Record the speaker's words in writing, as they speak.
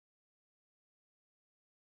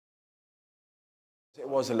It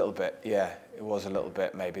was a little bit, yeah. It was a little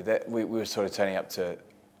bit, maybe. We were sort of turning up to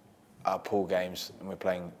our pool games, and we're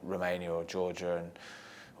playing Romania or Georgia,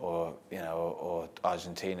 or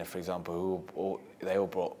Argentina, for example. They all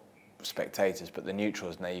brought spectators, but the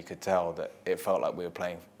neutrals, now you could tell that it felt like we were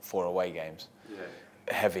playing 4 away games. Yeah.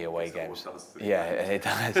 Heavy away games. Yeah, it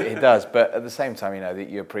does. It does. But at the same time, that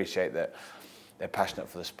you appreciate that they're passionate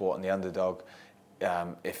for the sport, and the underdog,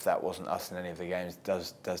 if that wasn't us in any of the games,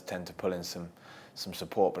 does tend to pull in some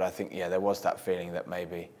support. But I think, yeah, there was that feeling that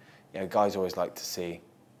maybe, guys always like to see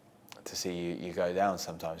you go down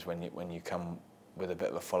sometimes when you come with a bit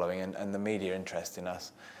of a following, and the media interest in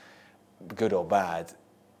us, good or bad,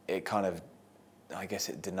 it kind of, I guess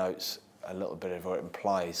it denotes a little bit of, or it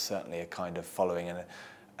implies certainly a kind of following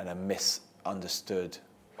and a misunderstood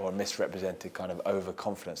or a misrepresented kind of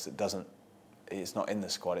overconfidence that it's not in the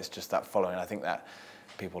squad, it's just that following. I think that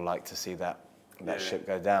people like to see that ship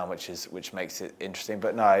go down, which makes it interesting.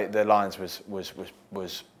 But no, the Lions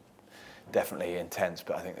was definitely intense,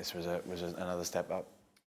 but I think this was another step up.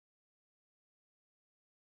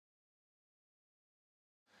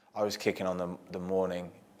 I was kicking on the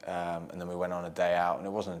morning, and then we went on a day out, and it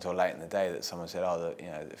wasn't until late in the day that someone said, a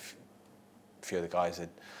few of the guys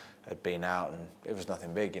had been out, and it was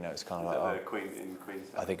nothing big, it's kind of like, in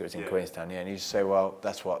Queenstown. I think it was in Queenstown, yeah. And you just say, well,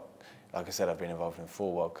 that's what, like I said, I've been involved in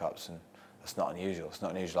 4 World Cups, and that's not unusual. It's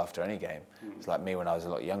not unusual after any game. It's like me when I was a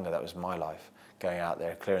lot younger, that was my life. Going out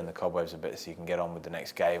there, clearing the cobwebs a bit so you can get on with the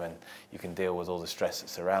next game, and you can deal with all the stress that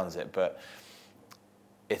surrounds it. But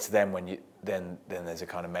it's then when then there's a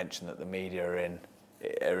kind of mention that the media are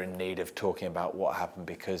in need of talking about what happened,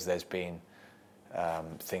 because there's been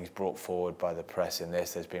things brought forward by the press in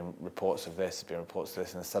this. There's been reports of this. There's been reports of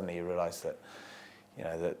this, and suddenly you realise that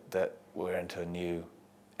that we're into a new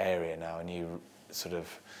area now, a new sort of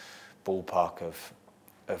ballpark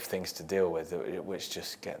of things to deal with, which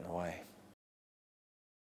just get in the way.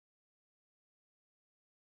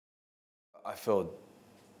 I feel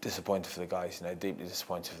disappointed for the guys, deeply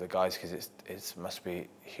disappointed for the guys, because it must be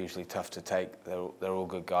hugely tough to take. They're all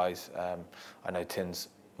good guys. I know Tin's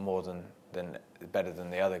better than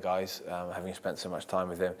the other guys, having spent so much time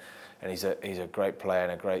with him, and he's a great player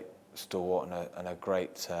and a great stalwart and a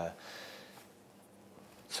great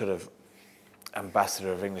sort of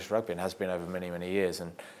ambassador of English rugby, and has been over many, many years,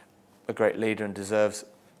 and a great leader, and deserves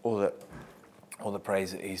all the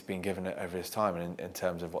praise that he's been given over his time. And in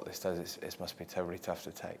terms of what this does, it must be terribly tough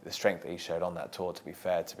to take. The strength that he showed on that tour, to be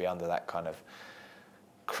fair, to be under that kind of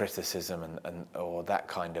criticism or that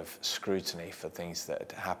kind of scrutiny for things that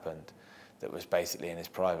had happened, that was basically in his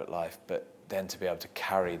private life, but then to be able to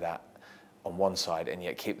carry that on one side and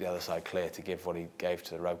yet keep the other side clear to give what he gave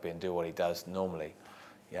to the rugby and do what he does normally.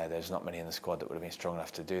 Yeah, there's not many in the squad that would have been strong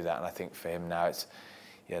enough to do that. And I think for him now, it's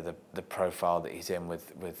the profile that he's in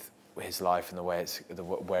with his life, and the way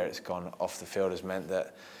where it's gone off the field has meant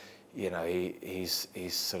that he's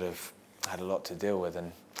sort of had a lot to deal with,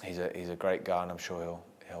 and he's a great guy, and I'm sure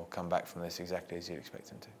he'll come back from this exactly as you'd expect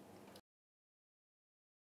him to.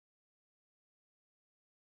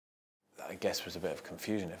 I guess was a bit of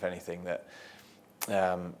confusion, if anything, that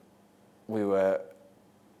we were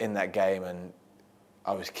in that game and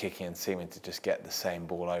I was kicking and seeming to just get the same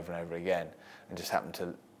ball over and over again, and just happened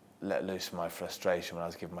to let loose my frustration when I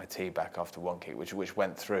was giving my tee back after one kick, which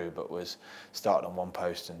went through, but was started on one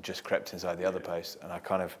post and just crept inside the other post. And I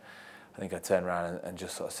think I turned around and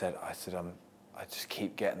just sort of said, I just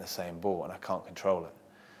keep getting the same ball and I can't control it.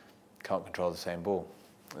 Can't control the same ball.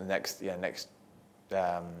 The next,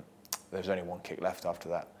 there was only one kick left after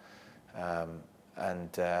that. I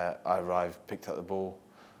arrived, picked up the ball,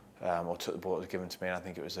 or took the ball that was given to me, and I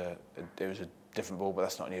think it was a different ball, but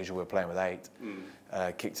that's not unusual. We were playing with 8.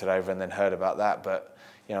 Kicked it over and then heard about that. But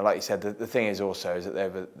like you said, the thing is also is that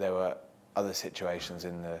there were other situations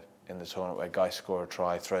in the tournament where guys score a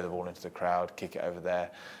try, throw the ball into the crowd, kick it over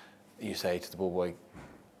there. You say to the ball boy,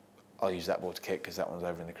 I'll use that ball to kick because that one's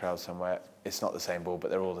over in the crowd somewhere. It's not the same ball, but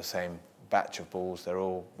they're all the same batch of balls. They're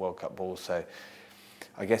all World Cup balls. So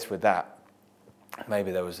I guess with that,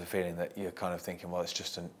 maybe there was a feeling that you're kind of thinking, well,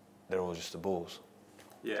 they're all just the balls.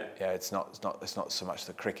 Yeah. Yeah, it's not so much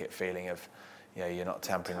the cricket feeling of, you're not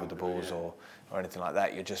tampering with the balls or anything like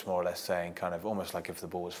that. You're just more or less saying, kind of almost like if the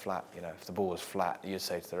ball was flat. If the ball was flat, you'd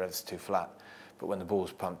say to the ref, it's too flat. But when the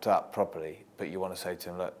ball's pumped up properly, but you want to say to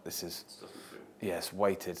him, look, this is, it's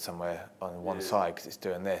weighted somewhere on one side because it's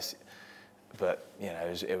doing this. But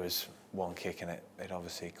it was one kick, and it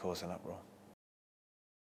obviously caused an uproar.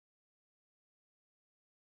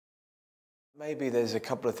 Maybe there's a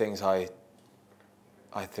couple of things I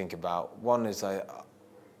think about. One is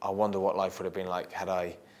I wonder what life would have been like had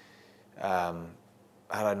I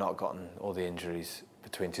had I not gotten all the injuries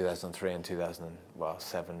between 2003 and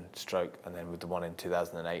 2007 stroke, and then with the one in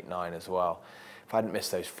 2008-9 as well, if I hadn't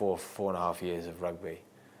missed those four and a half years of rugby,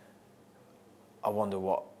 I wonder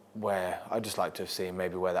where I'd just like to have seen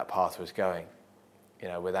maybe where that path was going, you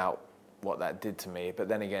know, without what that did to me. But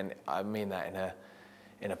then again, I mean that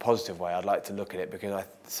in a positive way. I'd like to look at it because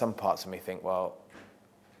some parts of me think, well,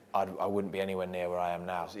 I wouldn't be anywhere near where I am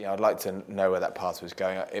now. So, you know, I'd like to know where that path was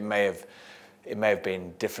going. It may have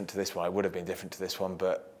been different to this one. It would have been different to this one,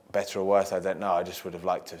 but better or worse, I don't know. I just would have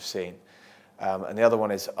liked to have seen. And the other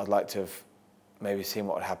one is I'd like to have maybe seen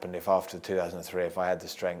what would happen if after 2003, if I had the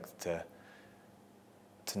strength to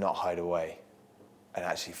not hide away and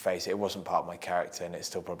actually face it. It wasn't part of my character, and it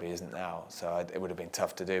still probably isn't now. So it would have been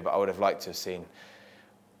tough to do, but I would have liked to have seen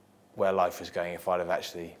where life was going if I'd have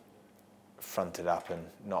actually fronted up and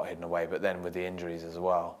not hidden away. But then with the injuries as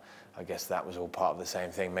well, I guess that was all part of the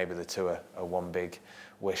same thing. Maybe the two are one big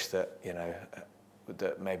wish that, you know,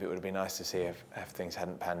 that maybe it would have been nice to see if things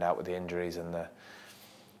hadn't panned out with the injuries and the,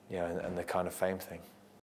 you know, and the kind of fame thing.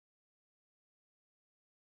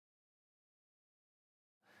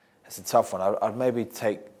 It's a tough one. I'd maybe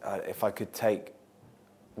take, if I could take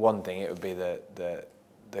one thing, it would be the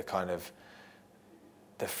kind of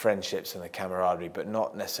the friendships and the camaraderie, but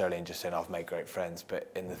not necessarily in just saying I've made great friends, but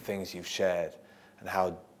in the things you've shared and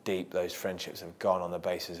how deep those friendships have gone on the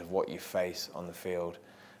basis of what you face on the field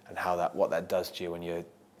and how what that does to you when you're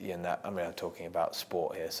in that. I mean, I'm talking about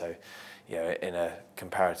sport here, so you know, in a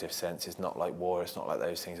comparative sense, it's not like war, it's not like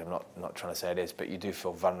those things. I'm not trying to say it is, but you do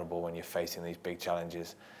feel vulnerable when you're facing these big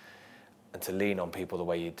challenges. And to lean on people the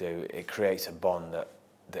way you do, it creates a bond that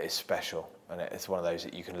is special, and it's one of those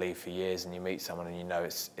that you can leave for years, and you meet someone and you know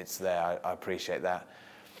it's there. I appreciate that.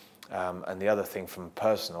 And the other thing from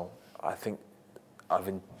personal, I think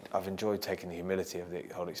I've enjoyed taking the humility of the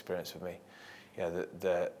whole experience with me. You know,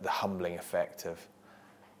 the humbling effect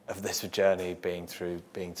of this journey, being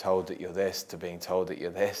told that you're this, to being told that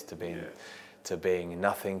you're this, to being to being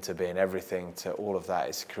nothing, to being everything, to all of that.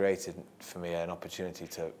 It's created for me an opportunity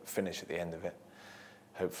to finish at the end of it,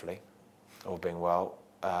 hopefully, all being well,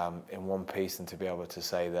 in one piece, and to be able to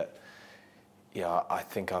say that, yeah, I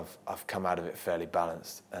think I've come out of it fairly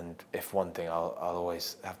balanced. And if one thing, I'll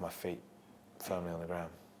always have my feet firmly on the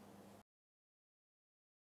ground.